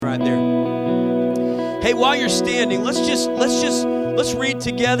right there. Hey, while you're standing, let's read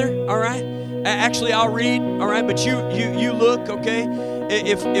together, all right? Actually, I'll read, all right, but you look, okay?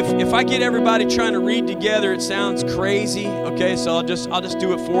 If I get everybody trying to read together, it sounds crazy, okay? So I'll just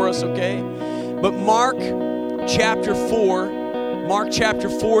do it for us, okay? But Mark chapter 4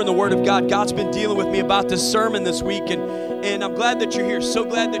 in the Word of God. God's been dealing with me about this sermon this week, and I'm glad that you're here. So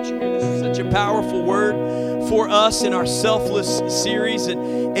glad that you're here. This is such a powerful word for us in our Selfless series,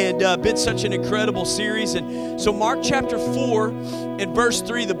 and been such an incredible series. And so Mark chapter 4 and verse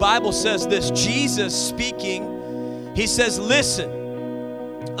 3, the Bible says this. Jesus speaking, he says, "Listen,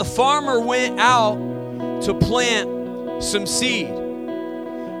 a farmer went out to plant some seed.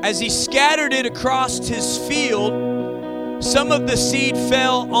 As he scattered it across his field, some of the seed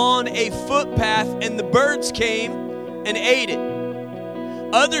fell on a footpath, and the birds came and ate it.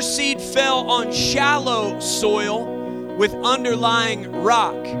 Other seed fell on shallow soil with underlying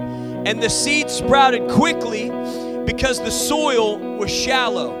rock, and the seed sprouted quickly because the soil was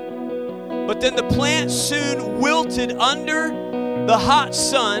shallow. But then the plant soon wilted under the hot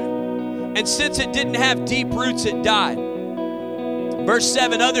sun, and since it didn't have deep roots, it died." Verse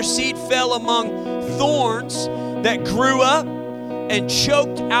 7, "Other seed fell among thorns that grew up and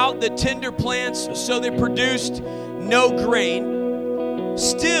choked out the tender plants, so they produced no grain.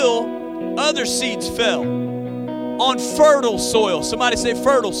 Still, other seeds fell on fertile soil." Somebody say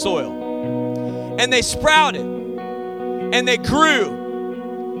fertile soil. "And they sprouted, and they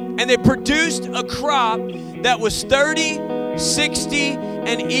grew, and they produced a crop that was 30, 60,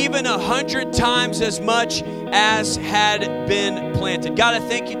 and even 100 times as much as had been planted." God, I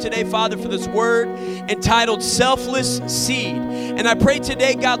thank you today, Father, for this word entitled Selfless Seed. And I pray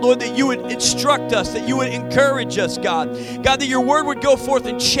today, God, Lord, that you would instruct us, that you would encourage us, God. God, that your word would go forth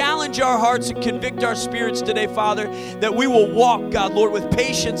and challenge our hearts and convict our spirits today, Father, that we will walk, God, Lord, with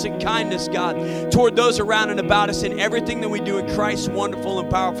patience and kindness, God, toward those around and about us in everything that we do in Christ's wonderful and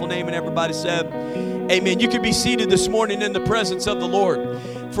powerful name. And everybody said, amen. You can be seated this morning in the presence of the Lord.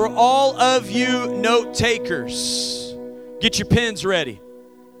 For all of you note takers, get your pens ready.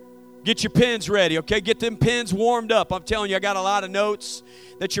 Get your pens ready, okay? Get them pens warmed up. I'm telling you, I got a lot of notes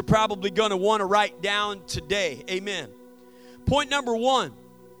that you're probably going to want to write down today. Amen. Point number one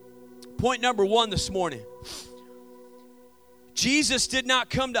this morning. Jesus did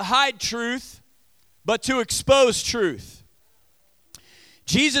not come to hide truth, but to expose truth.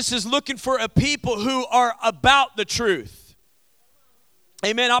 Jesus is looking for a people who are about the truth.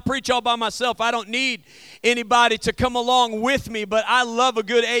 Amen. I'll preach all by myself. I don't need anybody to come along with me, but I love a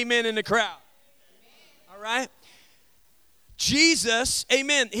good amen in the crowd. All right? Jesus,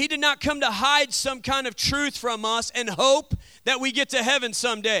 amen, he did not come to hide some kind of truth from us and hope that we get to heaven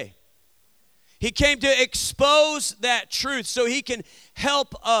someday. He came to expose that truth so he can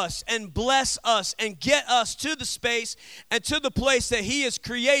help us and bless us and get us to the space and to the place that he has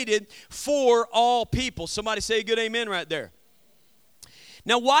created for all people. Somebody say a good amen right there.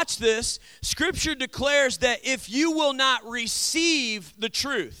 Now watch this. Scripture declares that if you will not receive the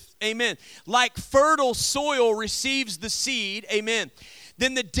truth, amen, like fertile soil receives the seed, amen,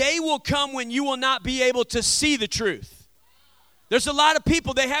 then the day will come when you will not be able to see the truth. There's a lot of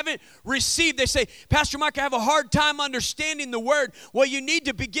people, they haven't received. They say, "Pastor Mike, I have a hard time understanding the word." Well, you need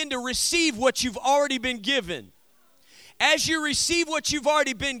to begin to receive what you've already been given. As you receive what you've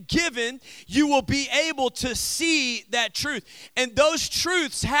already been given, you will be able to see that truth. And those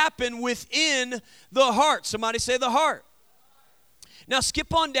truths happen within the heart. Somebody say the heart. Now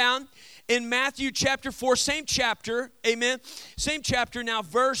skip on down in Matthew chapter 4, same chapter, amen. Same chapter now,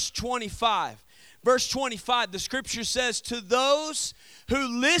 verse 25. Verse 25, the scripture says, "To those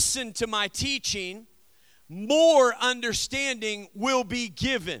who listen to my teaching, more understanding will be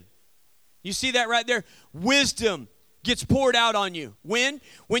given." You see that right there? Wisdom gets poured out on you. When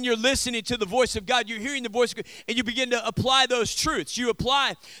you're listening to the voice of God, you're hearing the voice of God, and you begin to apply those truths. You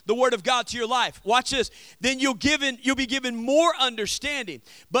apply the word of God to your life. Watch this. Then you'll be given more understanding.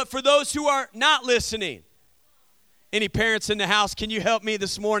 But for those who are not listening, any parents in the house, can you help me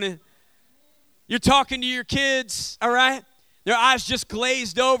this morning? You're talking to your kids, all right? Their eyes just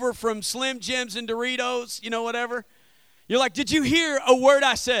glazed over from Slim Jims and Doritos, whatever. You're like, "Did you hear a word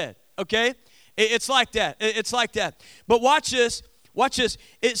I said?" Okay? It's like that. It's like that. But watch this. Watch this.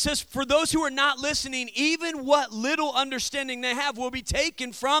 It says, "For those who are not listening, even what little understanding they have will be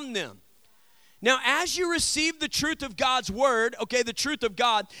taken from them." Now, as you receive the truth of God's word, okay, the truth of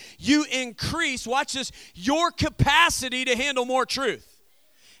God, you increase, watch this, your capacity to handle more truth.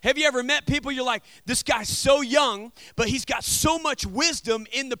 Have you ever met people, you're like, this guy's so young, but he's got so much wisdom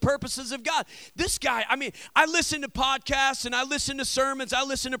in the purposes of God. This guy, I mean, I listen to podcasts and I listen to sermons. I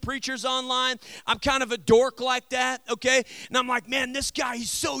listen to preachers online. I'm kind of a dork like that, okay? And I'm like, man, this guy,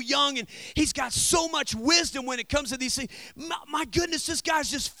 he's so young and he's got so much wisdom when it comes to these things. My goodness, this guy's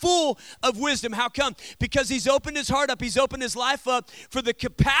just full of wisdom. How come? Because he's opened his heart up. He's opened his life up for the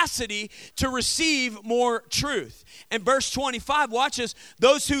capacity to receive more truth. And verse 25, watch this.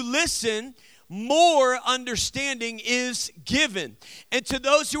 Those who listen, more understanding is given. And to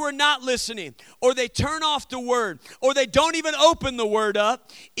those who are not listening, or they turn off the word, or they don't even open the word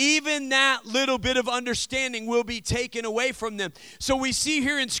up, even that little bit of understanding will be taken away from them. So we see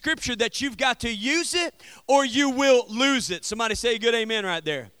here in Scripture that you've got to use it or you will lose it. Somebody say a good amen right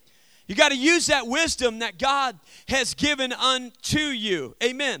there. You got to use that wisdom that God has given unto you.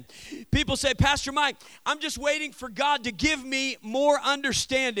 Amen. People say, Pastor Mike, I'm just waiting for God to give me more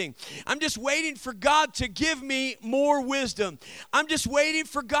understanding. I'm just waiting for God to give me more wisdom. I'm just waiting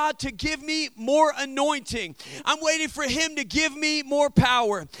for God to give me more anointing. I'm waiting for Him to give me more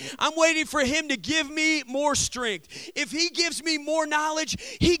power. I'm waiting for Him to give me more strength. If He gives me more knowledge,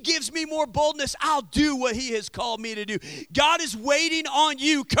 He gives me more boldness, I'll do what He has called me to do. God is waiting on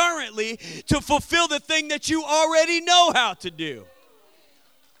you currently to fulfill the thing that you already know how to do.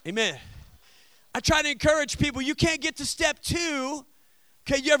 Amen. I try to encourage people, you can't get to step 2.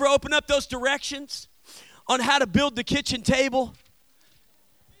 Okay, you ever open up those directions on how to build the kitchen table?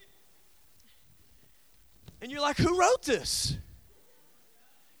 And you're like, who wrote this?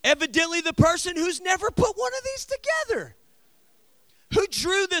 Evidently the person who's never put one of these together. Who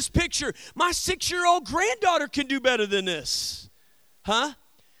drew this picture? My 6-year-old granddaughter can do better than this. Huh?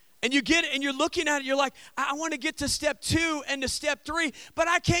 And you get it, and you're looking at it, you're like, I want to get to step 2 and to step 3, but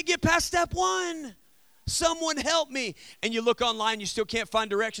I can't get past step 1. Someone help me. And you look online, you still can't find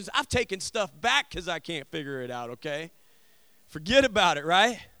directions. I've taken stuff back because I can't figure it out, okay? Forget about it,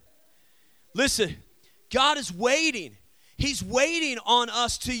 right? Listen, God is waiting. He's waiting on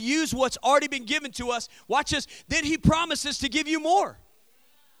us to use what's already been given to us. Watch this. Then He promises to give you more.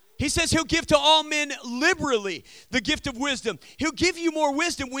 He says He'll give to all men liberally the gift of wisdom. He'll give you more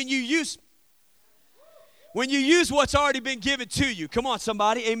wisdom when you use what's already been given to you. Come on,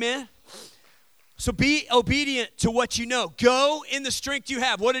 somebody. Amen. So be obedient to what you know. Go in the strength you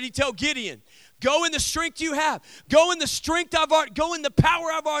have. What did He tell Gideon? Go in the strength you have. Go in the strength go in the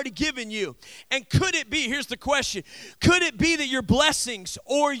power I've already given you. And could it be, here's the question, could it be that your blessings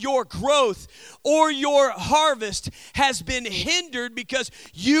or your growth or your harvest has been hindered because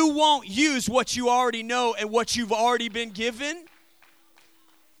you won't use what you already know and what you've already been given?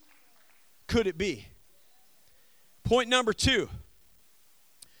 Could it be? Point number 2,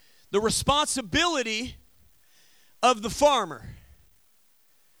 the responsibility of the farmer.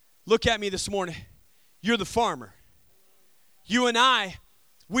 Look at me this morning. You're the farmer. You and I,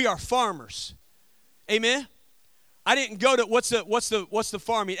 we are farmers. Amen. I didn't go to what's the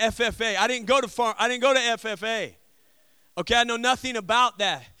farming? FFA. I didn't go to FFA. Okay, I know nothing about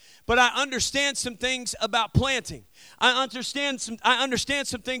that. But I understand some things about planting. I understand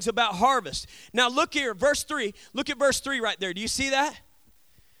some things about harvest. Now look here, verse 3. Look at verse 3 right there. Do you see that?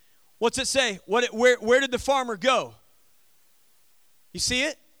 What's it say? Where did the farmer go? You see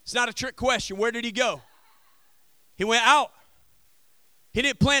it? It's not a trick question. Where did he go? He went out. He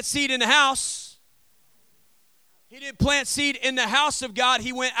didn't plant seed in the house. He didn't plant seed in the house of God.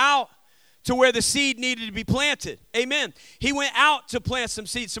 He went out to where the seed needed to be planted. Amen. He went out to plant some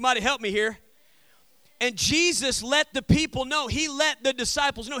seed. Somebody help me here. And Jesus let the people know. He let the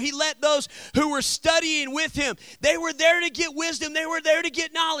disciples know. He let those who were studying with Him. They were there to get wisdom. They were there to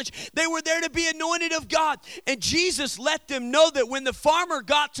get knowledge. They were there to be anointed of God. And Jesus let them know that when the farmer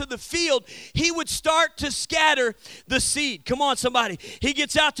got to the field, he would start to scatter the seed. Come on, somebody. He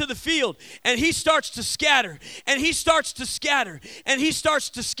gets out to the field, and he starts to scatter. And he starts to scatter. And he starts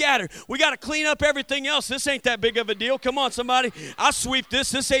to scatter. We got to clean up everything else. This ain't that big of a deal. Come on, somebody. I'll sweep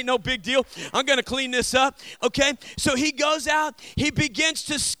this. This ain't no big deal. I'm going to clean this up. Okay, so he goes out, he begins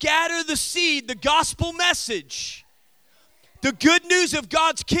to scatter the seed, the gospel message, the good news of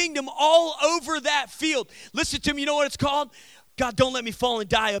God's kingdom all over that field. Listen to me, you know what it's called? God, don't let me fall and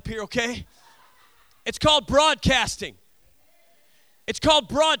die up here, okay? It's called broadcasting. It's called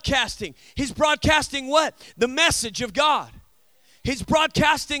broadcasting. He's broadcasting what? The message of God. He's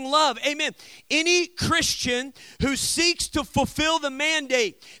broadcasting love. Amen. Any Christian who seeks to fulfill the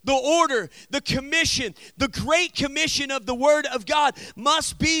mandate, the order, the commission, the great commission of the Word of God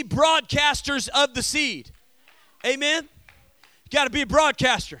must be broadcasters of the seed. Amen. You got to be a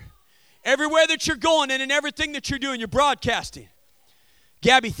broadcaster. Everywhere that you're going and in everything that you're doing, you're broadcasting.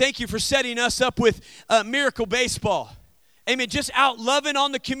 Gabby, thank you for setting us up with Miracle Baseball. Amen. Just out loving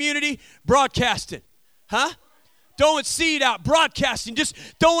on the community, broadcasting. Huh? Throwing seed out, broadcasting, just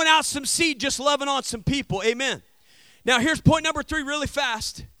throwing out some seed, just loving on some people. Amen. Now, here's point number 3 really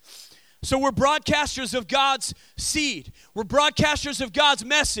fast. So we're broadcasters of God's seed. We're broadcasters of God's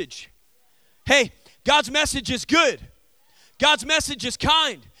message. Hey, God's message is good. God's message is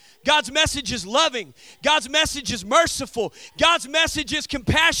kind. God's message is loving. God's message is merciful. God's message is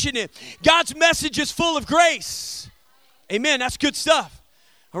compassionate. God's message is full of grace. Amen. That's good stuff.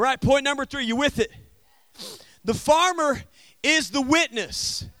 All right, point number 3. You with it? The farmer is the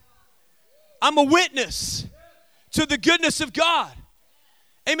witness. I'm a witness to the goodness of God.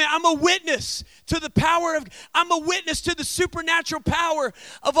 Amen. I'm a witness to the power of, I'm a witness to the supernatural power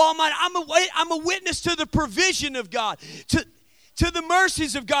of Almighty. I'm a witness to the provision of God, to the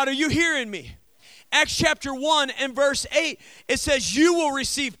mercies of God. Are you hearing me? Acts chapter 1 and verse 8, it says, you will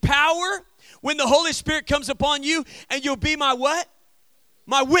receive power when the Holy Spirit comes upon you, and you'll be my what?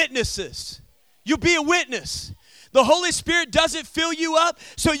 My witnesses. You'll be a witness. The Holy Spirit doesn't fill you up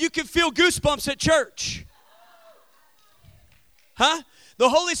so you can feel goosebumps at church. Huh? The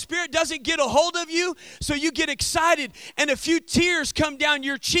Holy Spirit doesn't get a hold of you so you get excited and a few tears come down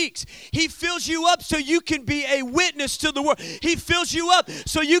your cheeks. He fills you up so you can be a witness to the world. He fills you up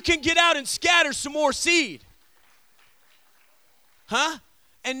so you can get out and scatter some more seed. Huh?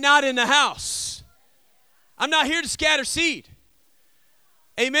 And not in the house. I'm not here to scatter seed.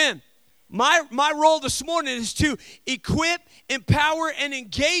 Amen. My role this morning is to equip, empower, and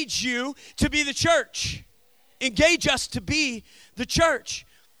engage you to be the church. Engage us to be the church.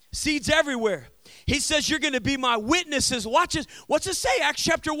 Seeds everywhere. He says you're going to be my witnesses. Watch this. What's it say? Acts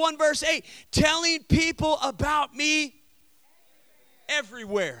chapter 1 verse 8. Telling people about me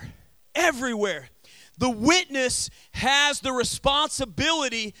everywhere. Everywhere. The witness has the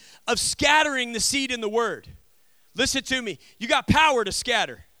responsibility of scattering the seed in the word. Listen to me. You got power to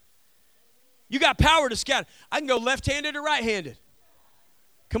scatter. You got power to scatter. I can go left-handed or right-handed.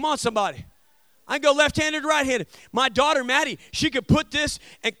 Come on, somebody. I can go left-handed or right-handed. My daughter, Maddie, she could put this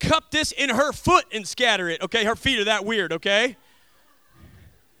and cup this in her foot and scatter it. Okay, her feet are that weird, okay?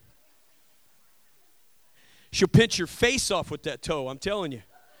 She'll pinch your face off with that toe, I'm telling you.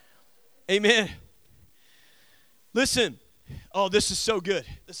 Amen. Listen. Oh, this is so good.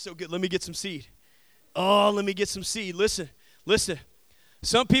 This is so good. Let me get some seed. Oh, let me get some seed. Listen.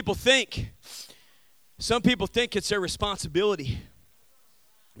 Some people think it's their responsibility.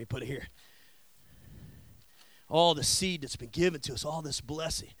 Let me put it here. All the seed that's been given to us, all this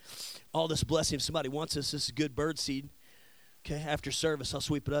blessing. If somebody wants this is good bird seed. Okay, after service, I'll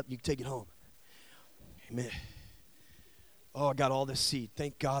sweep it up. You can take it home. Amen. Oh, I got all this seed.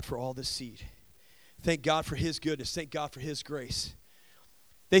 Thank God for all this seed. Thank God for His goodness. Thank God for His grace.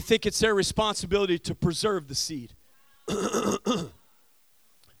 They think it's their responsibility to preserve the seed.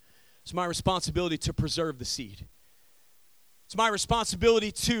 It's my responsibility to preserve the seed. It's my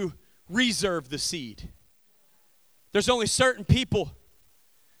responsibility to reserve the seed. There's only certain people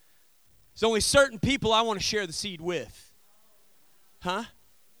I want to share the seed with. Huh?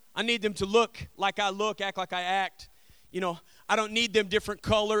 I need them to look like I look, act like I act. You know, I don't need them different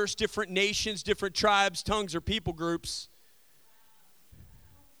colors, different nations, different tribes, tongues, or people groups.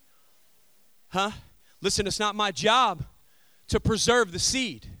 Huh? Listen, it's not my job to preserve the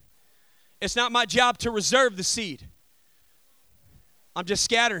seed. It's not my job to reserve the seed. I'm just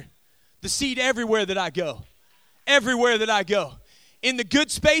scattering the seed everywhere that I go. Everywhere that I go. In the good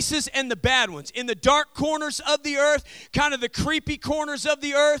spaces and the bad ones. In the dark corners of the earth, kind of the creepy corners of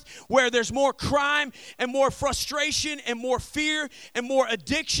the earth where there's more crime and more frustration and more fear and more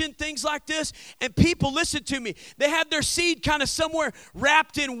addiction, things like this. And people, listen to me, they have their seed kind of somewhere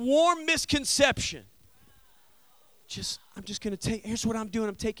wrapped in warm misconception. Here's what I'm doing.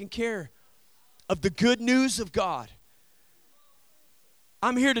 I'm taking care of the good news of God.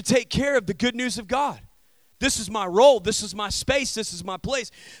 I'm here to take care of the good news of God. This is my role. This is my space. This is my place.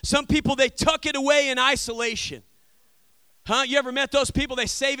 Some people, they tuck it away in isolation. Huh? You ever met those people? They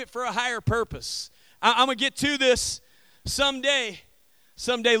save it for a higher purpose. I'm going to get to this someday.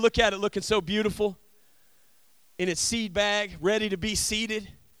 Someday, look at it looking so beautiful in its seed bag, ready to be seeded,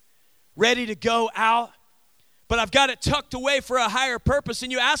 ready to go out. But I've got it tucked away for a higher purpose.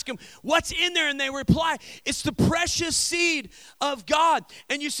 And you ask them, what's in there? And they reply, it's the precious seed of God.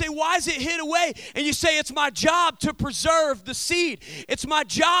 And you say, why is it hid away? And you say, it's my job to preserve the seed. It's my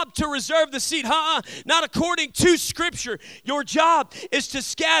job to reserve the seed. Not according to Scripture. Your job is to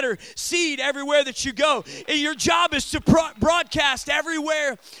scatter seed everywhere that you go. And your job is to broadcast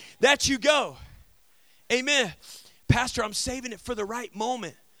everywhere that you go. Amen. Pastor, I'm saving it for the right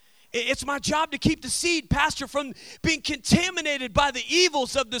moment. It's my job to keep the seed, Pastor, from being contaminated by the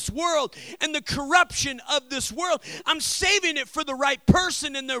evils of this world and the corruption of this world. I'm saving it for the right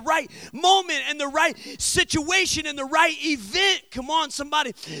person and the right moment and the right situation and the right event. Come on,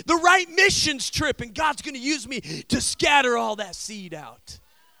 somebody. The right missions trip. And God's going to use me to scatter all that seed out.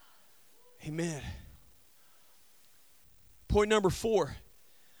 Amen. Point number 4.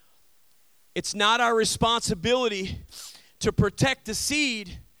 It's not our responsibility to protect the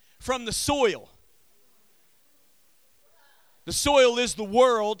seed from the soil. The soil is the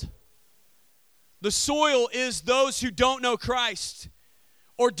world. The soil is those who don't know Christ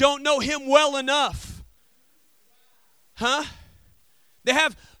or don't know Him well enough. They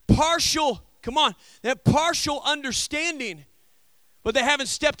have partial understanding, but they haven't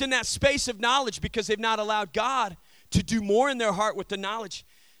stepped in that space of knowledge because they've not allowed God to do more in their heart with the knowledge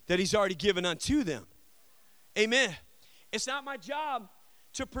that He's already given unto them. Amen. It's not my job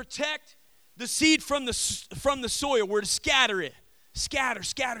to protect the seed from the soil. We're to scatter it. Scatter.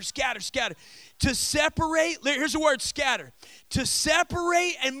 To separate, here's the word scatter. To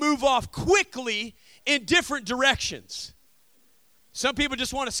separate and move off quickly in different directions. Some people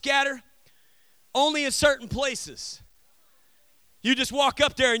just want to scatter only in certain places. You just walk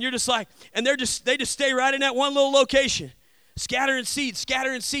up there and you're just like, and they just stay right in that one little location. Scattering seed.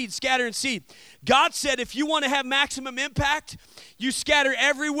 God said if you want to have maximum impact, you scatter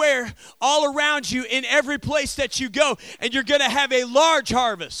everywhere, all around you, in every place that you go, and you're going to have a large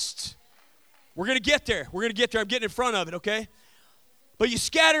harvest. We're going to get there. I'm getting in front of it, okay? But you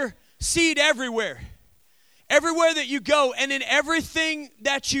scatter seed everywhere. Everywhere that you go and in everything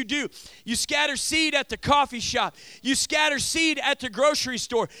that you do. You scatter seed at the coffee shop. You scatter seed at the grocery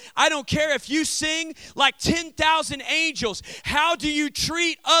store. I don't care if you sing like 10,000 angels. How do you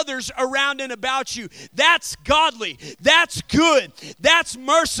treat others around and about you? That's godly. That's good. That's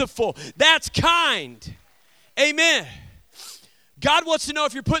merciful. That's kind. Amen. God wants to know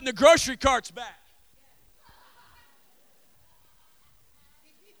if you're putting the grocery carts back.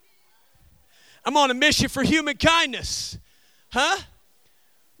 I'm on a mission for human kindness.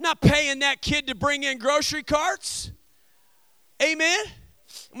 Not paying that kid to bring in grocery carts. Amen.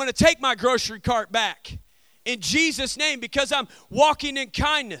 I'm going to take my grocery cart back in Jesus' name because I'm walking in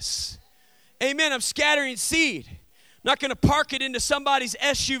kindness. Amen. I'm scattering seed. I'm not going to park it into somebody's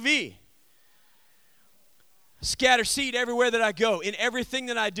SUV. Scatter seed everywhere that I go, in everything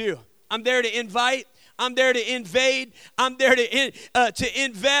that I do. I'm there to invite. I'm there to invade. I'm there to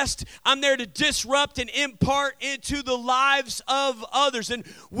invest. I'm there to disrupt and impart into the lives of others. And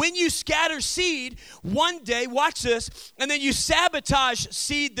when you scatter seed one day, watch this, and then you sabotage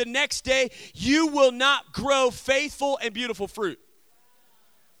seed the next day, you will not grow faithful and beautiful fruit.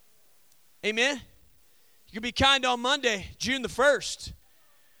 Amen? You can be kind on Monday, June the 1st.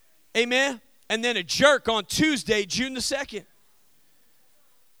 Amen? And then a jerk on Tuesday, June the 2nd.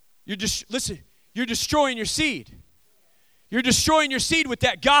 You're destroying your seed. You're destroying your seed with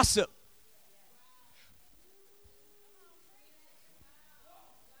that gossip.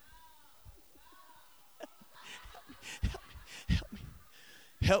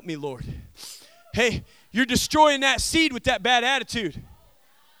 Help me, Lord. Hey, you're destroying that seed with that bad attitude.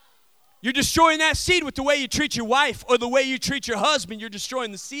 You're destroying that seed with the way you treat your wife or the way you treat your husband. You're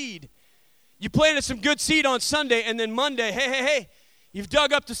destroying the seed. You planted some good seed on Sunday, and then Monday, hey, you've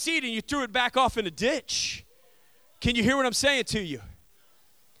dug up the seed and you threw it back off in a ditch. Can you hear what I'm saying to you?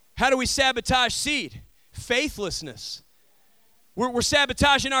 How do we sabotage seed? Faithlessness. We're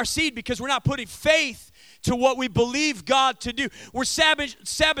sabotaging our seed because we're not putting faith to what we believe God to do. We're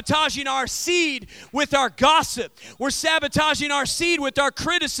sabotaging our seed with our gossip. We're sabotaging our seed with our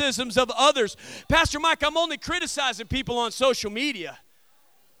criticisms of others. Pastor Mike, I'm only criticizing people on social media.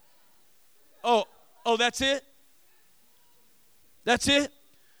 Oh, that's it? That's it?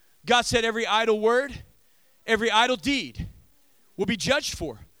 God said every idle word, every idle deed will be judged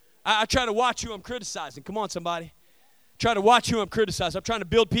for. I try to watch who I'm criticizing. Come on, somebody. Try to watch who I'm criticizing. I'm trying to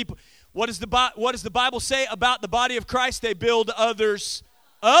build people. What does the Bible say about the body of Christ? They build others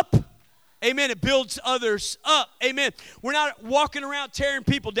up. Amen. It builds others up. Amen. We're not walking around tearing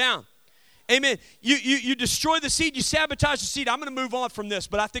people down. Amen. You destroy the seed. You sabotage the seed. I'm going to move on from this,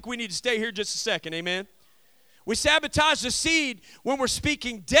 but I think we need to stay here just a second. Amen. We sabotage the seed when we're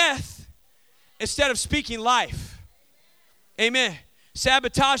speaking death instead of speaking life. Amen.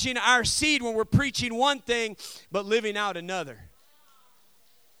 Sabotaging our seed when we're preaching one thing but living out another.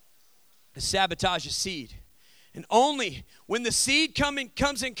 To sabotage a seed. And only when the seed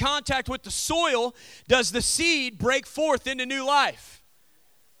comes in contact with the soil does the seed break forth into new life.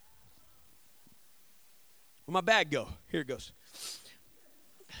 Where'd my bag go? Here it goes.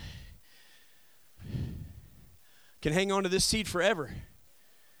 Can hang on to this seed forever.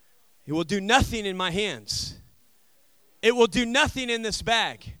 It will do nothing in my hands. It will do nothing in this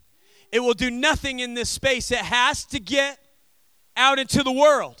bag. It will do nothing in this space. It has to get out into the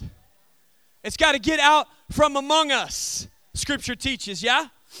world. It's got to get out from among us, Scripture teaches, yeah?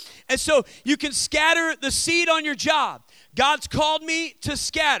 And so you can scatter the seed on your job. God's called me to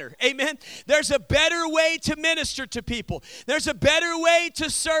scatter. Amen. There's a better way to minister to people. There's a better way to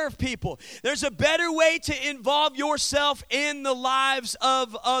serve people. There's a better way to involve yourself in the lives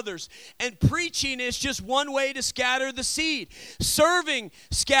of others. And preaching is just one way to scatter the seed. Serving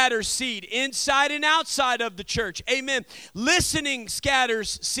scatters seed inside and outside of the church. Amen. Listening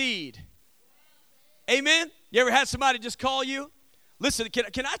scatters seed. Amen. You ever had somebody just call you? Listen,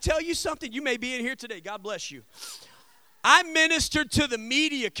 can I tell you something? You may be in here today. God bless you. I ministered to the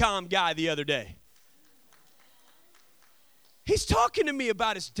MediaCom guy the other day. He's talking to me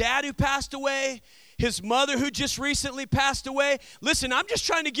about his dad who passed away, his mother who just recently passed away. Listen, I'm just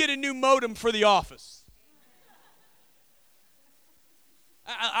trying to get a new modem for the office.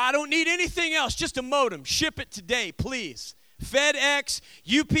 I don't need anything else, just a modem. Ship it today, please. FedEx,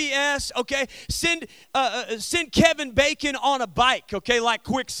 UPS, okay? Send Kevin Bacon on a bike, okay, like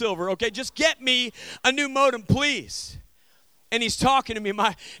Quicksilver, okay? Just get me a new modem, please. And he's talking to me.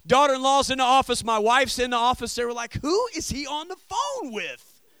 My daughter-in-law's in the office. My wife's in the office. They were like, who is he on the phone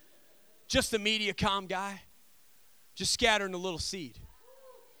with? Just the MediaCom guy. Just scattering a little seed.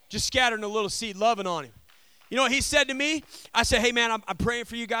 Just scattering a little seed, loving on him. You know what he said to me? I said, hey, man, I'm praying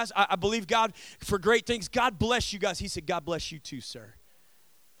for you guys. I believe God for great things. God bless you guys. He said, God bless you too, sir.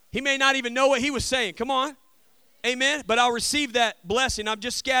 He may not even know what he was saying. Come on. Amen. But I'll receive that blessing. I'm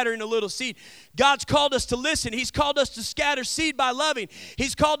just scattering a little seed. God's called us to listen. He's called us to scatter seed by loving.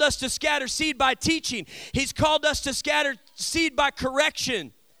 He's called us to scatter seed by teaching. He's called us to scatter seed by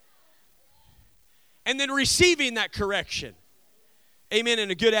correction. And then receiving that correction. Amen.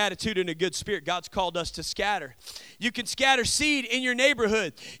 In a good attitude and a good spirit. God's called us to scatter. You can scatter seed in your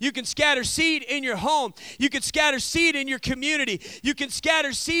neighborhood. You can scatter seed in your home. You can scatter seed in your community. You can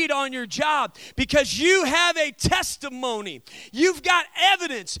scatter seed on your job because you have a testimony. You've got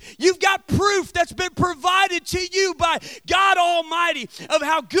evidence. You've got proof that's been provided to you by God Almighty of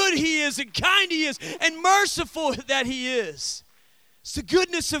how good He is and kind He is and merciful that He is. It's the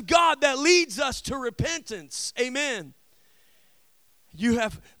goodness of God that leads us to repentance. Amen. You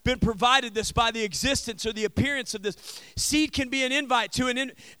have been provided this by the existence or the appearance of this. Seed can be an invite to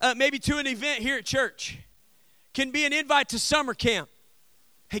maybe to an event here at church. Can be an invite to summer camp.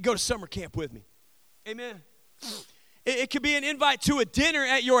 Hey, go to summer camp with me. Amen. It could be an invite to a dinner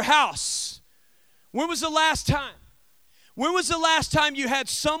at your house. When was the last time? When was the last time you had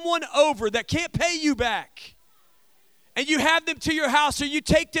someone over that can't pay you back? And you have them to your house or you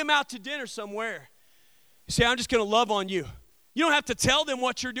take them out to dinner somewhere. You say, I'm just going to love on you. You don't have to tell them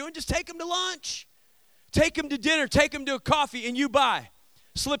what you're doing. Just take them to lunch. Take them to dinner. Take them to a coffee, and you buy.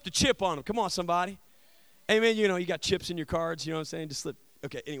 Slip the chip on them. Come on, somebody. Amen. You know, you got chips in your cards. You know what I'm saying? Just slip.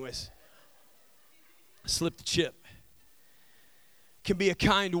 Okay, anyways. Slip the chip. Can be a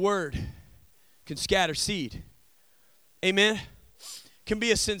kind word. Can scatter seed. Amen. Can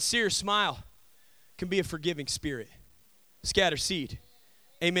be a sincere smile. Can be a forgiving spirit. Scatter seed.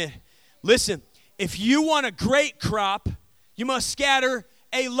 Amen. Listen, if you want a great crop, you must scatter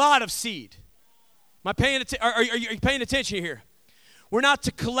a lot of seed. Are you paying attention here? We're not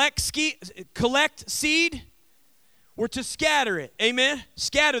to collect seed. We're to scatter it. Amen?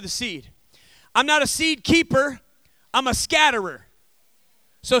 Scatter the seed. I'm not a seed keeper. I'm a scatterer.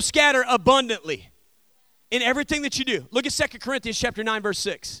 So scatter abundantly in everything that you do. Look at 2 Corinthians chapter 9, verse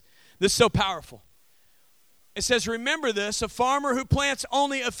 6. This is so powerful. It says, remember this, a farmer who plants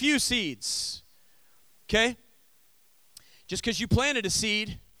only a few seeds. Okay? Just because you planted a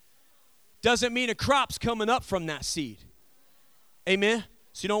seed doesn't mean a crop's coming up from that seed. Amen?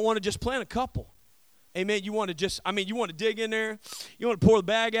 So you don't want to just plant a couple. Amen? You want to dig in there. You want to pour the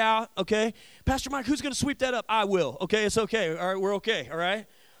bag out, okay? Pastor Mike, who's going to sweep that up? I will, okay? It's okay. All right, we're okay, all right?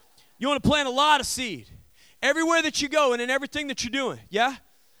 You want to plant a lot of seed. Everywhere that you go and in everything that you're doing, yeah?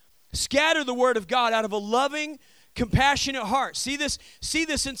 Scatter the word of God out of a loving, compassionate heart. See this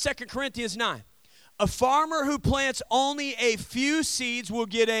in 2 Corinthians 9. A farmer who plants only a few seeds will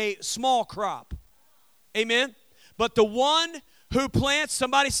get a small crop. Amen? But the one who plants,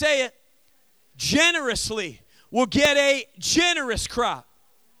 somebody say it, generously will get a generous crop.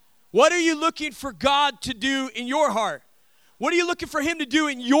 What are you looking for God to do in your heart? What are you looking for Him to do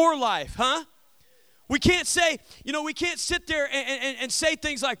in your life, huh? We can't say, we can't sit there and say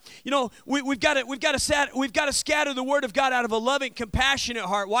things like, we've got to scatter the word of God out of a loving, compassionate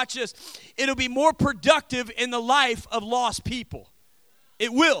heart. Watch this. It'll be more productive in the life of lost people.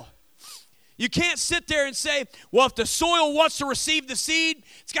 It will. You can't sit there and say, well, if the soil wants to receive the seed,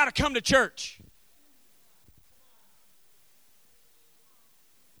 it's got to come to church.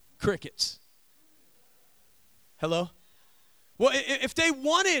 Crickets. Hello? Well, if they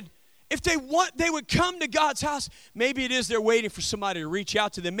would come to God's house. Maybe it is they're waiting for somebody to reach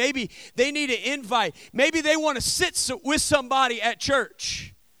out to them. Maybe they need an invite. Maybe they want to sit with somebody at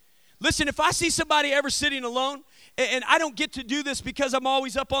church. Listen, if I see somebody ever sitting alone, and I don't get to do this because I'm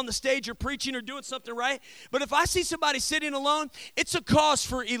always up on the stage or preaching or doing something right, but if I see somebody sitting alone, it's a cause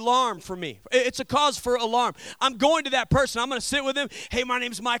for alarm for me. It's a cause for alarm. I'm going to that person. I'm going to sit with them. Hey, my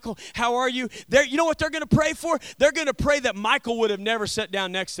name's Michael. How are you? You know what they're going to pray for? They're going to pray that Michael would have never sat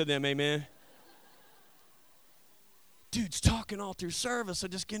down next to them. Amen. Dude's talking all through service. So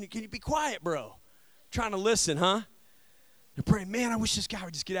just can you be quiet, bro? Trying to listen, huh? They're praying, man, I wish this guy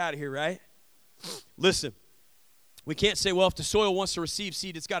would just get out of here, right? Listen. We can't say, well, if the soil wants to receive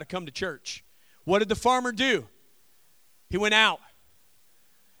seed, it's got to come to church. What did the farmer do? He went out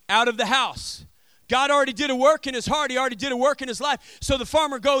of the house. God already did a work in his heart. He already did a work in his life. So the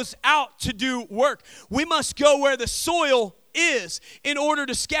farmer goes out to do work. We must go where the soil is in order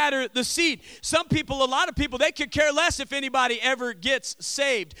to scatter the seed. A lot of people, they could care less if anybody ever gets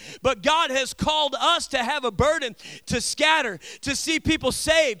saved. But God has called us to have a burden to scatter, to see people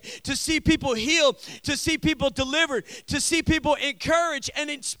saved, to see people healed, to see people delivered, to see people encouraged and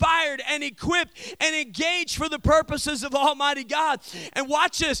inspired and equipped and engaged for the purposes of Almighty God. And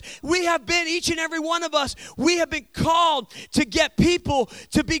watch this. Each and every one of us, we have been called to get people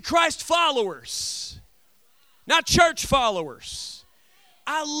to be Christ followers. Not church followers.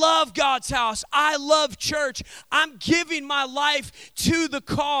 I love God's house. I love church. I'm giving my life to the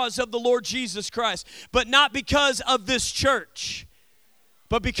cause of the Lord Jesus Christ. But not because of this church,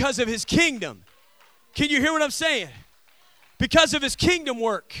 but because of his kingdom. Can you hear what I'm saying? Because of his kingdom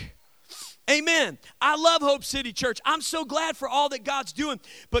work. Amen. I love Hope City Church. I'm so glad for all that God's doing.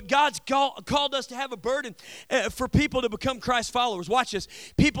 But God's called us to have a burden for people to become Christ followers. Watch this.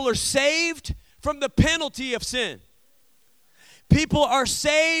 People are saved from the penalty of sin. People are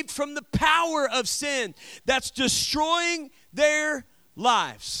saved from the power of sin that's destroying their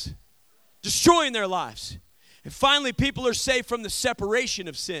lives. Destroying their lives. And finally, people are saved from the separation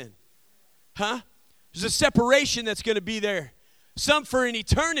of sin. There's a separation that's going to be there. Some for an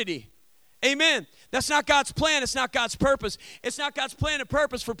eternity. Amen. That's not God's plan. It's not God's purpose. It's not God's plan and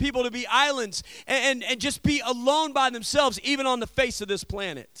purpose for people to be islands and just be alone by themselves, even on the face of this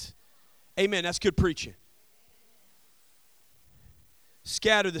planet. Amen. That's good preaching.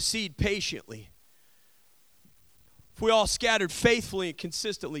 Scatter the seed patiently. If we all scattered faithfully and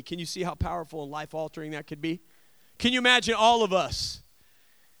consistently, can you see how powerful and life-altering that could be? Can you imagine all of us,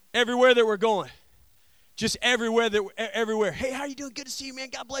 everywhere that we're going, just everywhere. Hey, how are you doing? Good to see you, man.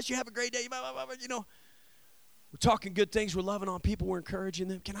 God bless you. Have a great day. Blah, blah, blah. We're talking good things. We're loving on people. We're encouraging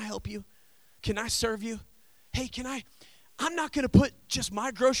them. Can I help you? Can I serve you? Hey, I'm not going to put just my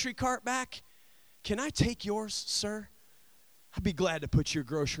grocery cart back. Can I take yours, sir? I'd be glad to put your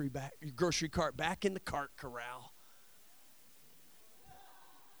grocery cart back in the cart corral.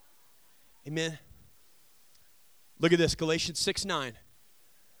 Amen. Look at this, Galatians 6:9.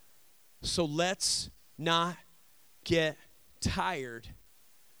 So let's not get tired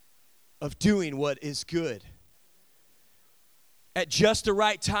of doing what is good. At just the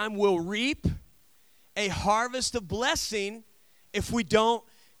right time, we'll reap a harvest of blessing if we don't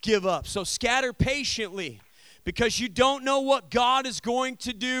give up. So scatter patiently because you don't know what God is going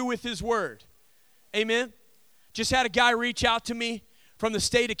to do with his word. Amen. Just had a guy reach out to me from the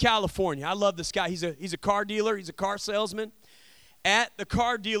state of California. I love this guy. He's a car dealer. He's a car salesman. At the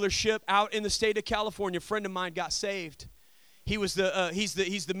car dealership out in the state of California, a friend of mine got saved. He's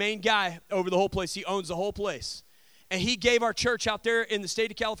the main guy over the whole place. He owns the whole place. And he gave our church out there in the state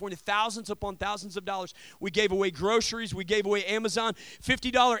of California thousands upon thousands of dollars. We gave away groceries. We gave away Amazon,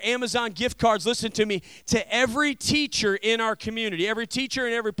 $50 Amazon gift cards, listen to me, to every teacher in our community. Every teacher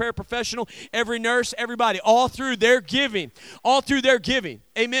and every paraprofessional, every nurse, everybody, all through their giving.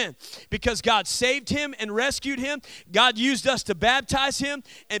 Amen. Because God saved him and rescued him. God used us to baptize him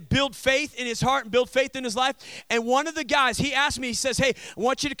and build faith in his heart and build faith in his life. And one of the guys, he asked me, he says, hey, I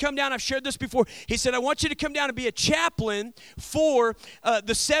want you to come down. I've shared this before. He said, I want you to come down and be a chaplain for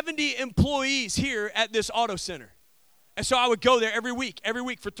the 70 employees here at this auto center. And so I would go there every week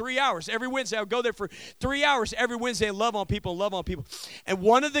for 3 hours. Every Wednesday, I would go there for 3 hours every Wednesday and love on people. And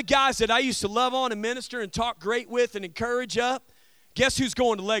one of the guys that I used to love on and minister and talk great with and encourage up, guess who's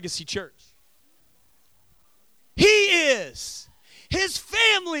going to Legacy Church? He is. His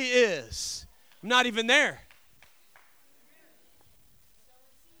family is. I'm not even there.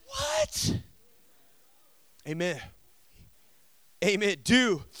 What? Amen. Amen.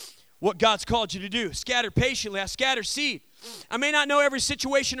 Do what God's called you to do. Scatter patiently. I scatter seed. I may not know every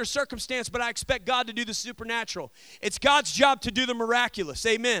situation or circumstance, but I expect God to do the supernatural. It's God's job to do the miraculous.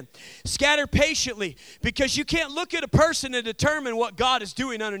 Amen. Scatter patiently, because you can't look at a person and determine what God is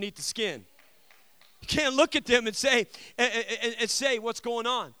doing underneath the skin. You can't look at them and say what's going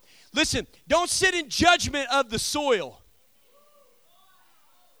on. Listen, don't sit in judgment of the soil.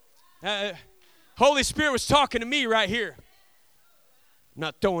 Holy Spirit was talking to me right here. I'm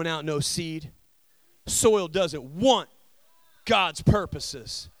not throwing out no seed. Soil doesn't want God's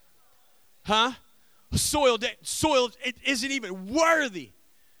purposes. Huh? Soil it isn't even worthy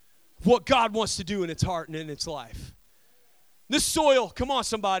of what God wants to do in its heart and in its life. This soil, come on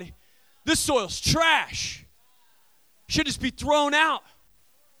somebody, this soil's trash. Should just be thrown out.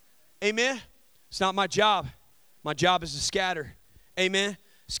 Amen? It's not my job. My job is to scatter. Amen?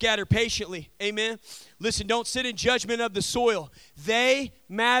 Scatter patiently. Amen? Listen, don't sit in judgment of the soil. They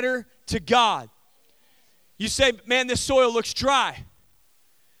matter to God. You say, man, this soil looks dry.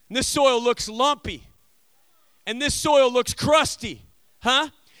 And this soil looks lumpy. And this soil looks crusty. Huh?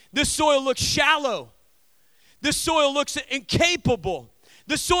 This soil looks shallow. This soil looks incapable.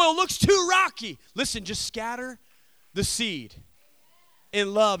 This soil looks too rocky. Listen, just scatter the seed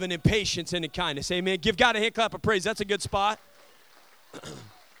in love and in patience and in kindness. Amen. Give God a hand clap of praise. That's a good spot.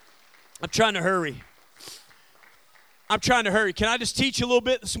 I'm trying to hurry. Can I just teach you a little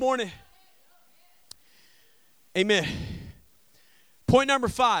bit this morning? Amen. Point number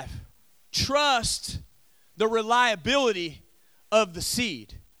 5. Trust the reliability of the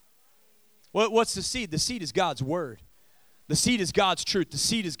seed. What's the seed? The seed is God's word. The seed is God's truth. The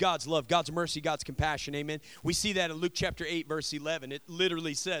seed is God's love, God's mercy, God's compassion. Amen. We see that in Luke chapter 8, verse 11. It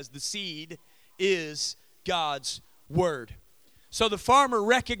literally says the seed is God's word. So the farmer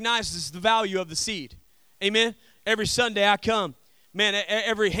recognizes the value of the seed. Amen. Every Sunday I come. Man,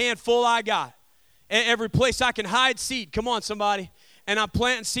 every handful I got. Every place I can hide seed. Come on, somebody. And I'm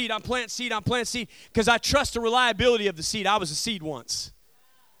planting seed. Because I trust the reliability of the seed. I was a seed once.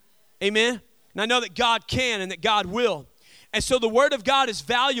 Amen. And I know that God can and that God will. And so the word of God is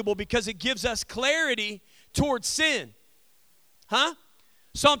valuable because it gives us clarity towards sin. Huh?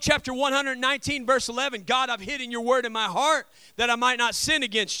 Psalm chapter 119, verse 11. God, I've hidden your word in my heart that I might not sin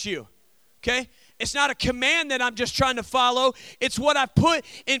against you. Okay? It's not a command that I'm just trying to follow. It's what I put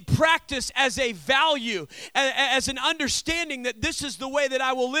in practice as a value, as an understanding that this is the way that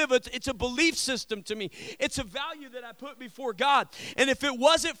I will live. It's a belief system to me. It's a value that I put before God. And if it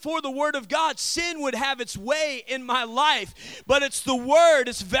wasn't for the word of God, sin would have its way in my life. But it's the word.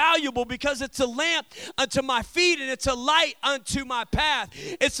 It's valuable because it's a lamp unto my feet and it's a light unto my path.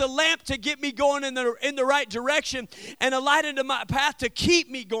 It's a lamp to get me going in the right direction and a light into my path to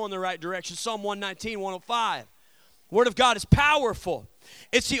keep me going the right direction. Psalm 105. Word of God is powerful.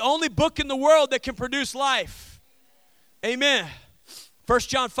 It's the only book in the world that can produce life. Amen. 1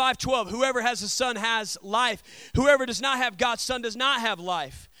 John 5:12. Whoever has the Son has life. Whoever does not have God's Son does not have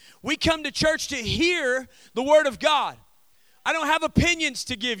life. We come to church to hear the word of God. I don't have opinions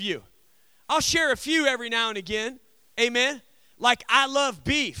to give you. I'll share a few every now and again. Amen. Like I love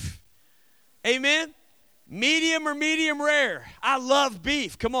beef. Amen. Medium or medium rare. I love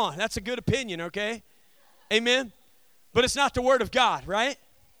beef. Come on, that's a good opinion, okay? Amen? But it's not the word of God, right?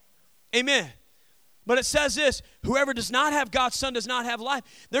 Amen. But it says this, whoever does not have God's Son does not have life.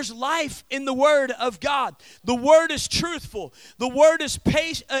 There's life in the word of God. The word is truthful. The word is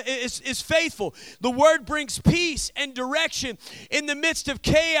faithful. The word brings peace and direction in the midst of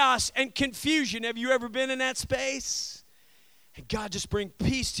chaos and confusion. Have you ever been in that space? And God just bring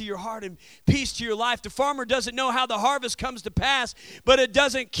peace to your heart and peace to your life. The farmer doesn't know how the harvest comes to pass, but it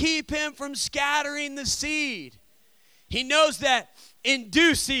doesn't keep him from scattering the seed. He knows that in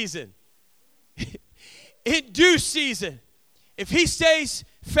due season, if he stays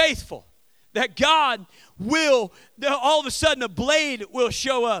faithful, that God will, all of a sudden a blade will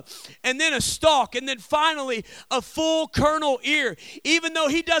show up, and then a stalk, and then finally a full kernel ear. Even though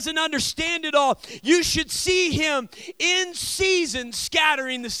he doesn't understand it all, you should see him in season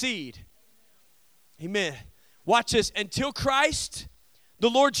scattering the seed. Amen. Watch this. Until Christ, the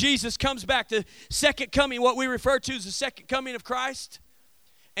Lord Jesus, comes back, the second coming, what we refer to as the second coming of Christ.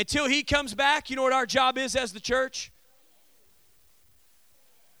 Until he comes back, you know what our job is as the church?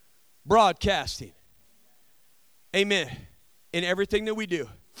 broadcasting. Amen. In everything that we do.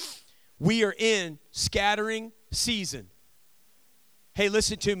 We are in scattering season. Hey,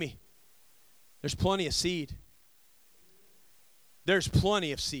 listen to me. There's plenty of seed. There's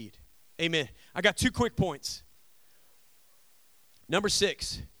plenty of seed. Amen. I got 2 quick points. Number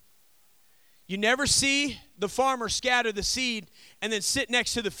 6. You never see the farmer scatter the seed and then sit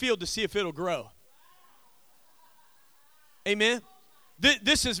next to the field to see if it'll grow. Amen.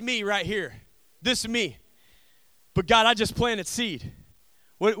 This is me right here. This is me. But God, I just planted seed.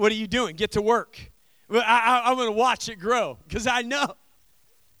 What are you doing? Get to work. I'm going to watch it grow because I know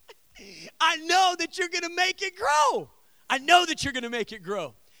that you're going to make it grow. I know that you're going to make it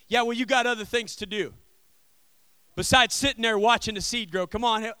grow. Yeah, well, you got other things to do besides sitting there watching the seed grow. Come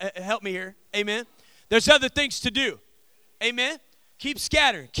on, help me here. Amen. There's other things to do. Amen. Keep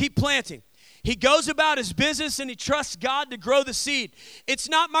scattering. Keep planting. He goes about his business and he trusts God to grow the seed. It's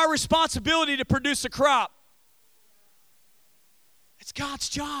not my responsibility to produce a crop. It's God's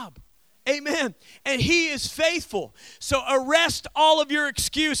job. Amen. And he is faithful. So arrest all of your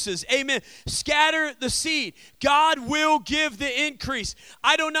excuses. Amen. Scatter the seed. God will give the increase.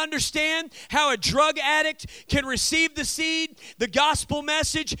 I don't understand how a drug addict can receive the seed, the gospel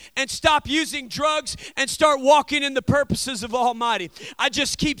message, and stop using drugs and start walking in the purposes of Almighty. I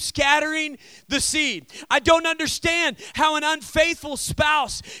just keep scattering the seed. I don't understand how an unfaithful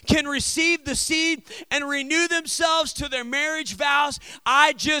spouse can receive the seed and renew themselves to their marriage vows.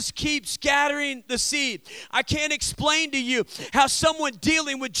 I just keep scattering the seed. I can't explain to you how someone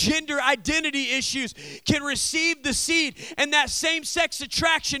dealing with gender identity issues can receive the seed and that same-sex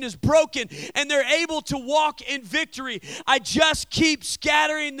attraction is broken and they're able to walk in victory. I just keep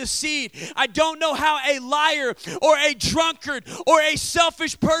scattering the seed. I don't know how a liar or a drunkard or a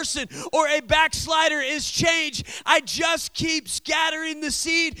selfish person or a backslider is changed. I just keep scattering the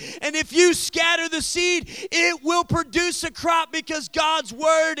seed. And if you scatter the seed, it will produce a crop because God's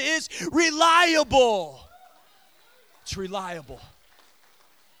word is reliable. It's reliable.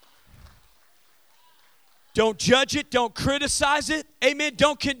 Don't judge it. Don't criticize it. Amen.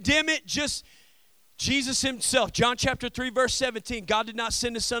 Don't condemn it. Just Jesus himself. John chapter 3 verse 17. God did not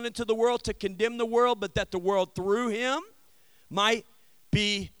send his son into the world to condemn the world, but that the world through him might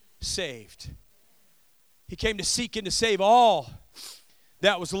be saved. He came to seek and to save all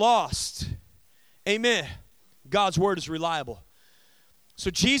that was lost. Amen. God's word is reliable. So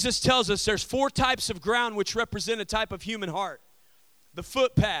Jesus tells us there's 4 types of ground which represent a type of human heart. The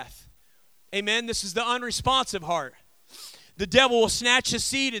footpath. Amen. This is the unresponsive heart. The devil will snatch a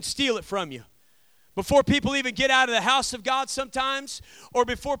seed and steal it from you. Before people even get out of the house of God sometimes, or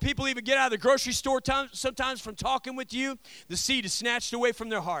before people even get out of the grocery store sometimes from talking with you, the seed is snatched away from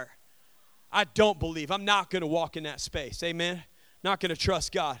their heart. I don't believe. I'm not going to walk in that space. Amen. Not going to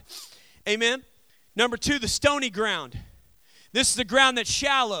trust God. Amen. Number 2, the stony ground. This is the ground that's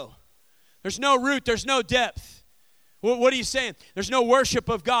shallow. There's no root. There's no depth. What are you saying? There's no worship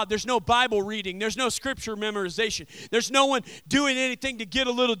of God. There's no Bible reading. There's no scripture memorization. There's no one doing anything to get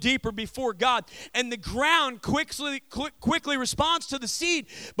a little deeper before God. And the ground quickly responds to the seed.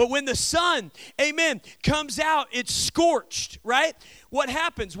 But when the sun, amen, comes out, it's scorched, right? What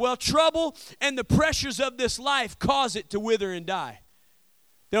happens? Well, trouble and the pressures of this life cause it to wither and die.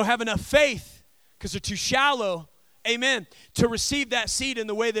 They don't have enough faith because they're too shallow. Amen. To receive that seed in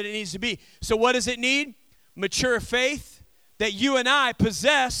the way that it needs to be. So what does it need? Mature faith that you and I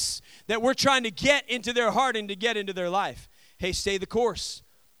possess, that we're trying to get into their heart and to get into their life. Hey, stay the course.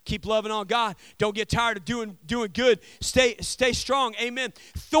 Keep loving on God. Don't get tired of doing good. Stay strong. Amen.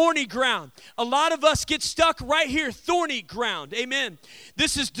 Thorny ground. A lot of us get stuck right here. Thorny ground. Amen.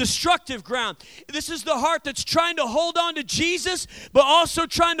 This is destructive ground. This is the heart that's trying to hold on to Jesus, but also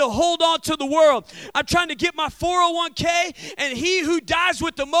trying to hold on to the world. I'm trying to get my 401k, and he who dies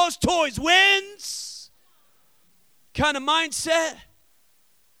with the most toys wins. Kind of mindset.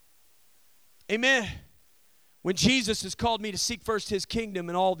 Amen. When Jesus has called me to seek first his kingdom,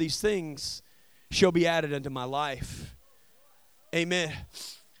 and all these things shall be added unto my life. Amen.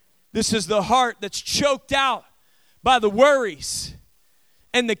 This is the heart that's choked out by the worries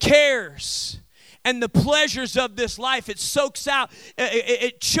and the cares and the pleasures of this life. It soaks out,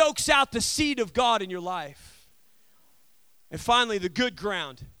 it chokes out the seed of God in your life. And finally, the good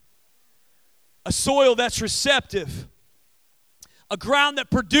ground. A soil that's receptive. A ground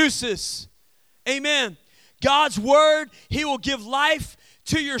that produces. Amen. God's word, he will give life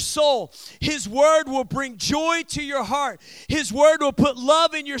to your soul. His word will bring joy to your heart. His word will put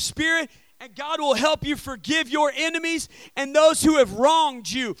love in your spirit And God will help you forgive your enemies and those who have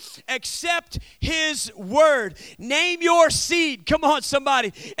wronged you. Accept His word. Name your seed. Come on,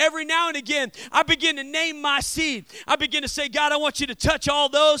 somebody. Every now and again, I begin to name my seed. I begin to say, God, I want you to touch all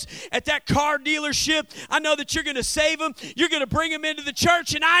those at that car dealership. I know that you're going to save them. You're going to bring them into the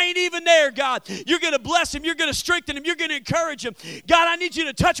church, and I ain't even there, God. You're going to bless them. You're going to strengthen them. You're going to encourage them. God, I need you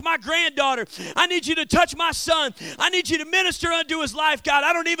to touch my granddaughter. I need you to touch my son. I need you to minister unto his life, God.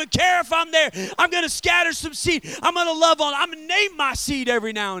 I don't even care if I'm there. I'm going to scatter some seed. I'm going to love on. I'm going to name my seed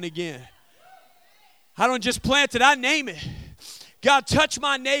every now and again. I don't just plant it. I name it. God, touch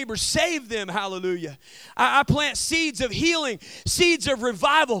my neighbors. Save them. Hallelujah. I plant seeds of healing, seeds of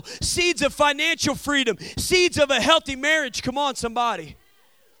revival, seeds of financial freedom, seeds of a healthy marriage. Come on, somebody.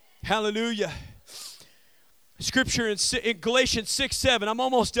 Hallelujah. Scripture in Galatians 6:7. I'm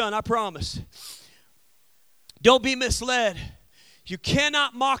almost done, I promise. Don't be misled. You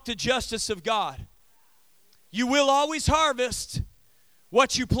cannot mock the justice of God. You will always harvest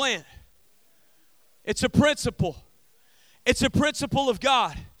what you plant. It's a principle. It's a principle of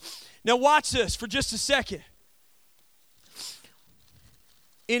God. Now watch this for just a second.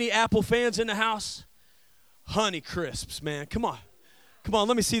 Any Apple fans in the house? Honey Crisps, man. Come on. Come on,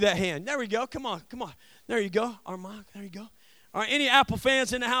 let me see that hand. There we go. Come on, come on. There you go. Armand, there you go. All right, any Apple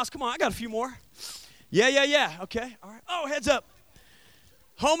fans in the house? Come on, I got a few more. Yeah. Okay, all right. Oh, heads up.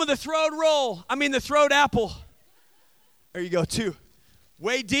 Home of the throwed roll. The throwed apple. There you go, two.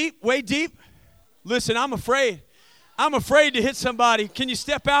 Way deep, way deep. Listen, I'm afraid. I'm afraid to hit somebody. Can you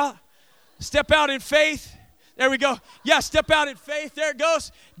step out? Step out in faith. There we go. Yeah, step out in faith. There it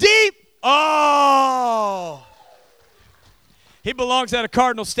goes. Deep. Oh. He belongs at a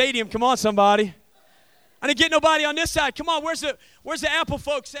Cardinal Stadium. Come on, somebody. I didn't get nobody on this side. Come on, where's the Apple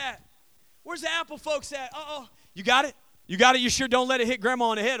folks at? Where's the Apple folks at? Uh-oh. You got it? You got it? You sure don't let it hit grandma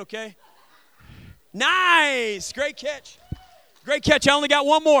on the head, okay? Nice. Great catch. Great catch. I only got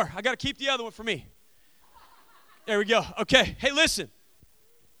one more. I got to keep the other one for me. There we go. Okay. Hey, listen.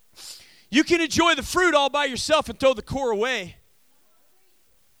 You can enjoy the fruit all by yourself and throw the core away.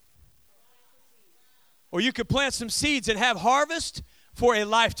 Or you could plant some seeds and have harvest for a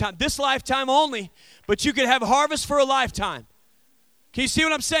lifetime. This lifetime only, but you could have harvest for a lifetime. Can you see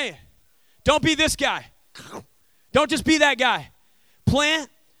what I'm saying? Don't be this guy. Don't just be that guy. Plant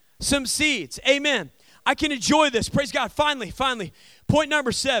some seeds. Amen. I can enjoy this. Praise God. Finally. Point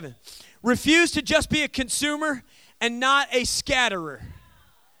number 7. Refuse to just be a consumer and not a scatterer.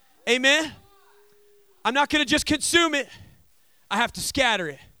 Amen. I'm not going to just consume it. I have to scatter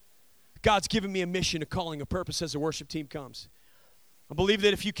it. God's given me a mission, a calling, a purpose as the worship team comes. I believe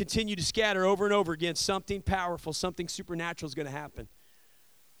that if you continue to scatter over and over again, something powerful, something supernatural is going to happen.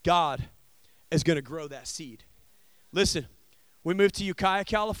 God is going to grow that seed. Listen, we moved to Ukiah,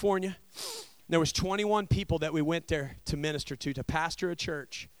 California. There was 21 people that we went there to minister to pastor a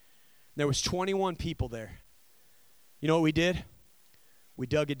church. There was 21 people there. You know what we did? We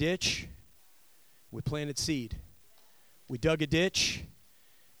dug a ditch. We planted seed. We dug a ditch,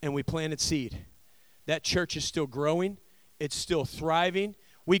 and we planted seed. That church is still growing. It's still thriving.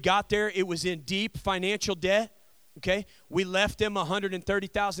 We got there. It was in deep financial debt. Okay? We left them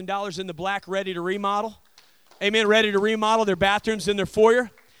 $130,000 in the black ready to remodel. Amen. Ready to remodel their bathrooms and their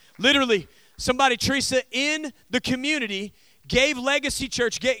foyer. Literally, somebody, Teresa, in the community gave Legacy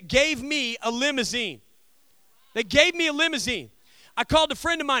Church, gave me a limousine. They gave me a limousine. I called a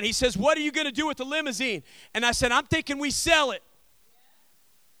friend of mine. He says, what are you going to do with the limousine? And I said, I'm thinking we sell it.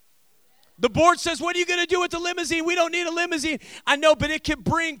 The board says, what are you going to do with the limousine? We don't need a limousine. I know, but it could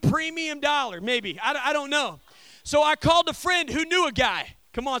bring premium dollar, maybe. I don't know. So I called a friend who knew a guy.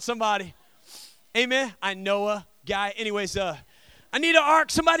 Come on, somebody. Amen. I know a guy. Anyways, I need an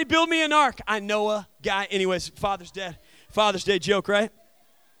ark. Somebody build me an ark. I know a guy. Anyways, Father's Day joke, right?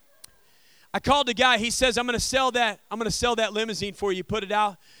 I called the guy. He says, I'm going to sell that limousine for you. Put it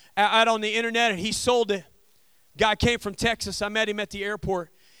out on the internet, and he sold it. Guy came from Texas. I met him at the airport.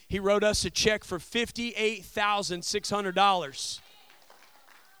 He wrote us a check for $58,600.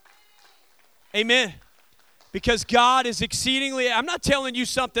 Amen. Because God is exceedingly, I'm not telling you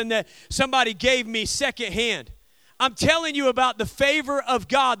something that somebody gave me secondhand. I'm telling you about the favor of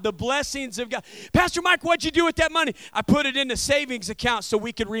God, the blessings of God. Pastor Mike, what'd you do with that money? I put it in the savings account so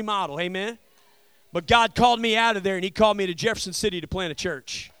we could remodel. Amen. But God called me out of there, and he called me to Jefferson City to plant a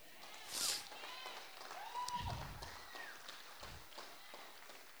church.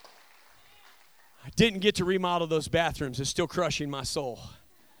 I didn't get to remodel those bathrooms. It's still crushing my soul.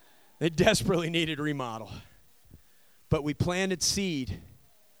 They desperately needed a remodel. But we planted seed.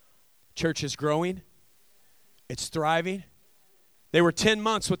 Church is growing. It's thriving. They were 10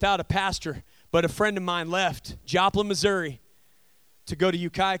 months without a pastor, but a friend of mine left Joplin, Missouri, to go to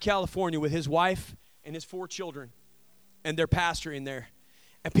Ukiah, California with his wife and his 4 children, and they're pastoring there.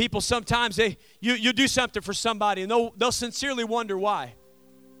 And people sometimes, you do something for somebody, and they'll sincerely wonder why.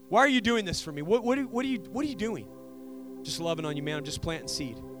 Why are you doing this for me? What are you doing? Just loving on you, man. I'm just planting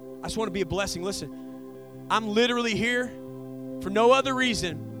seed. I just want to be a blessing. Listen, I'm literally here for no other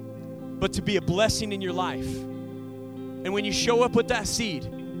reason but to be a blessing in your life. And when you show up with that seed,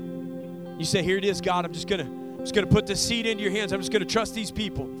 you say, here it is, God. I'm just gonna put this seed into your hands. I'm just gonna trust these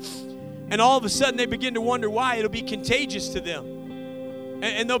people. And all of a sudden they begin to wonder why. It'll be contagious to them.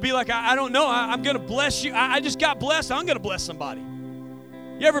 And they'll be like, I don't know. I'm gonna bless you. I just got blessed. I'm gonna bless somebody.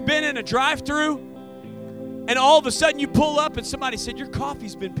 You ever been in a drive-thru and all of a sudden you pull up and somebody said, your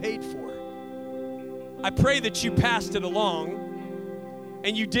coffee's been paid for? I pray that you passed it along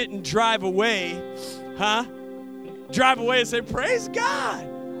and you didn't drive away, drive away and say, praise God.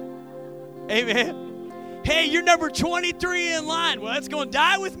 Amen. Hey, you're number 23 in line. Well, that's going to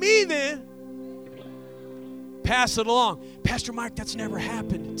die with me then. Pass it along. Pastor Mike, that's never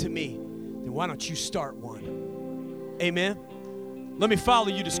happened to me. Then why don't you start one? Amen. Let me follow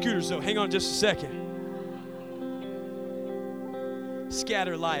you to Scooters, though. Hang on just a second.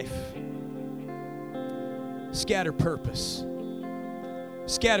 Scatter life. Scatter purpose.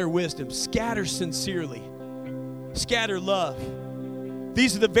 Scatter wisdom. Scatter sincerely. Scatter love.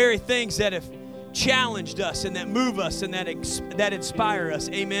 These are the very things that have challenged us and that move us and that inspire us.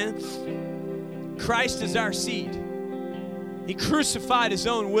 Amen. Christ is our seed. He crucified his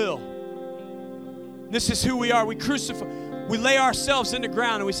own will. This is who we are. We lay ourselves in the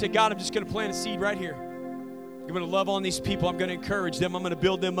ground and we say, God, I'm just going to plant a seed right here. I'm going to love on these people. I'm going to encourage them. I'm going to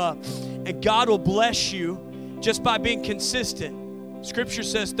build them up. And God will bless you just by being consistent. Scripture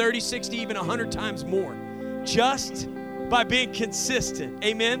says 30, 60, even 100 times more. Just by being consistent.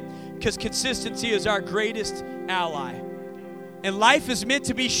 Amen? Because consistency is our greatest ally. And life is meant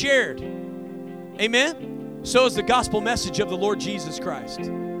to be shared. Amen? So is the gospel message of the Lord Jesus Christ.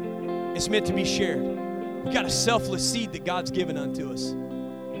 It's meant to be shared. We've got a selfless seed that God's given unto us.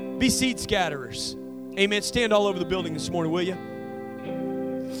 Be seed scatterers. Amen. Stand all over the building this morning, will you?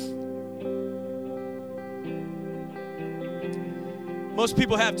 Most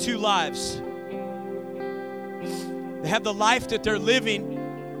people have 2 lives. They have the life that they're living,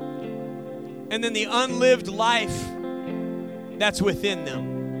 and then the unlived life that's within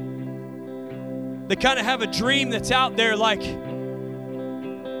them. They kind of have a dream that's out there like,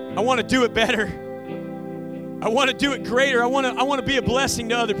 I want to do it better. I want to do it greater. I want to be a blessing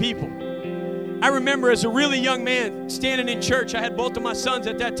to other people. I remember as a really young man standing in church. I had both of my sons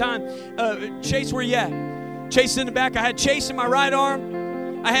at that time. Chase, where you at? Chase in the back. I had Chase in my right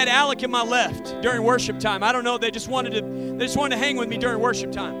arm. I had Alec in my left during worship time. I don't know. They just wanted to hang with me during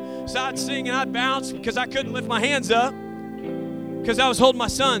worship time. So I'd sing and I'd bounce because I couldn't lift my hands up because I was holding my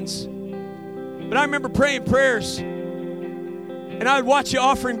sons. But I remember praying prayers. And I would watch the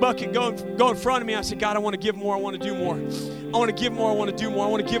offering bucket go in front of me. I said, God, I want to give more. I want to do more. I want to give more. I want to do more. I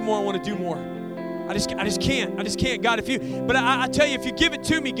want to give more. I want to do more. I just can't. I just can't, God. But I tell you, if you give it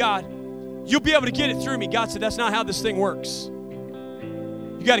to me, God, you'll be able to get it through me. God said, that's not how this thing works.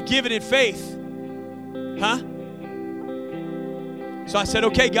 You got to give it in faith. So I said,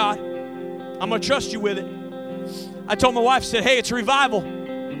 okay, God, I'm going to trust you with it. I told my wife, said, hey, it's revival.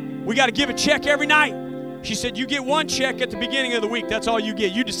 We got to give a check every night. She said, you get 1 check at the beginning of the week. That's all you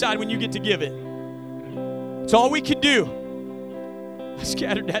get. You decide when you get to give it. It's all we could do. I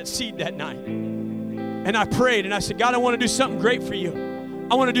scattered that seed that night. And I prayed and I said, God, I want to do something great for you.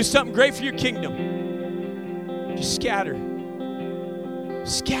 I want to do something great for your kingdom. Just scatter.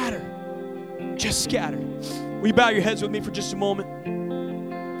 Scatter. Just scatter. Will you bow your heads with me for just a moment?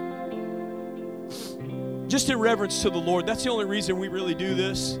 Just in reverence to the Lord. That's the only reason we really do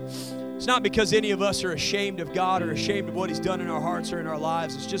this. It's not because any of us are ashamed of God or ashamed of what He's done in our hearts or in our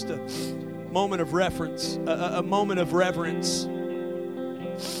lives. It's just a moment of reference, a moment of reverence.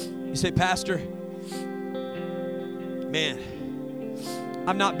 You say, Pastor, man,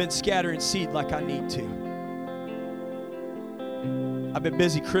 I've not been scattering seed like I need to. I've been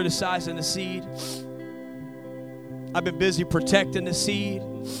busy criticizing the seed. I've been busy protecting the seed.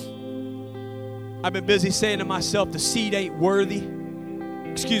 I've been busy saying to myself, the seed ain't worthy.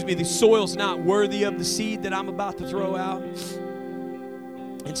 The soil's not worthy of the seed that I'm about to throw out.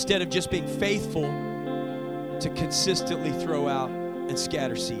 Instead of just being faithful to consistently throw out and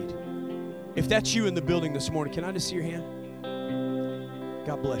scatter seed. If that's you in the building this morning, can I just see your hand?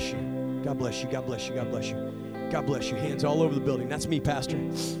 God bless you. God bless you. God bless you. God bless you. God bless you. Hands all over the building. That's me, Pastor.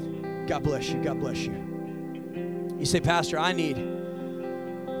 God bless you. God bless you. You say, Pastor, I need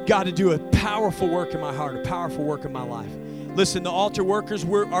God to do a powerful work in my heart, a powerful work in my life. Listen, the altar workers,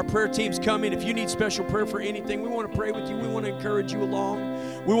 our prayer team's coming. If you need special prayer for anything, we want to pray with you. We want to encourage you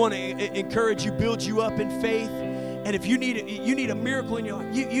along. We want to encourage you, build you up in faith. And if you need a miracle in your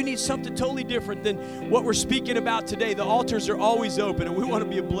life, you need something totally different than what we're speaking about today, the altars are always open, and we want to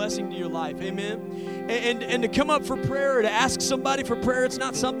be a blessing to your life. Amen? And to come up for prayer or to ask somebody for prayer, it's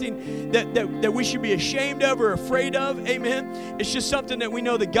not something that we should be ashamed of or afraid of. Amen? It's just something that we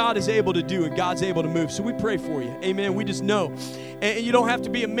know that God is able to do and God's able to move. So we pray for you. Amen? We just know. And you don't have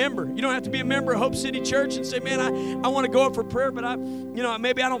to be a member. You don't have to be a member of Hope City Church and say, man, I want to go up for prayer, but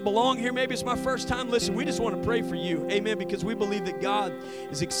maybe I don't belong here. Maybe it's my first time. Listen, we just want to pray for you. Amen, because we believe that God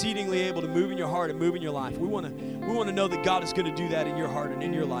is exceedingly able to move in your heart and move in your life. We want to know that God is going to do that in your heart and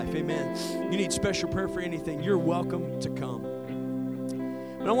in your life. Amen. You need special prayer for anything, you're welcome to come.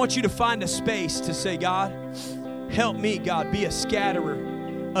 But I want you to find a space to say, God, help me, God, be a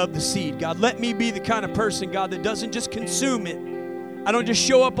scatterer of the seed. God, let me be the kind of person, God, that doesn't just consume it. I don't just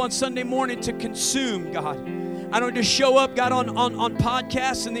show up on Sunday morning to consume, God. I don't just show up, God, on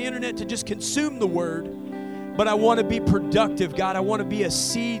podcasts and the internet to just consume the word. But I want to be productive, God. I want to be a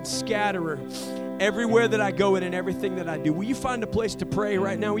seed scatterer everywhere that I go and everything that I do. Will you find a place to pray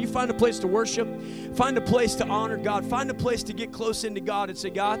right now? Will you find a place to worship? Find a place to honor God. Find a place to get close into God and say,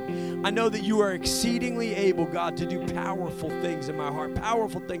 God, I know that you are exceedingly able, God, to do powerful things in my heart,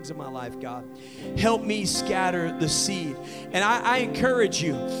 powerful things in my life, God. Help me scatter the seed. And I encourage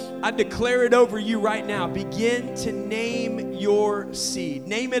you, I declare it over you right now. Begin to name your seed.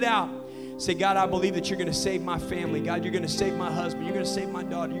 Name it out. Say, God, I believe that you're going to save my family. God, you're going to save my husband. You're going to save my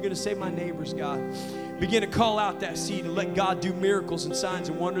daughter. You're going to save my neighbors, God. Begin to call out that seed and let God do miracles and signs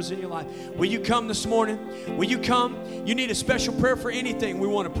and wonders in your life. Will you come this morning? Will you come? You need a special prayer for anything. We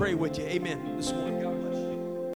want to pray with you. Amen. This morning.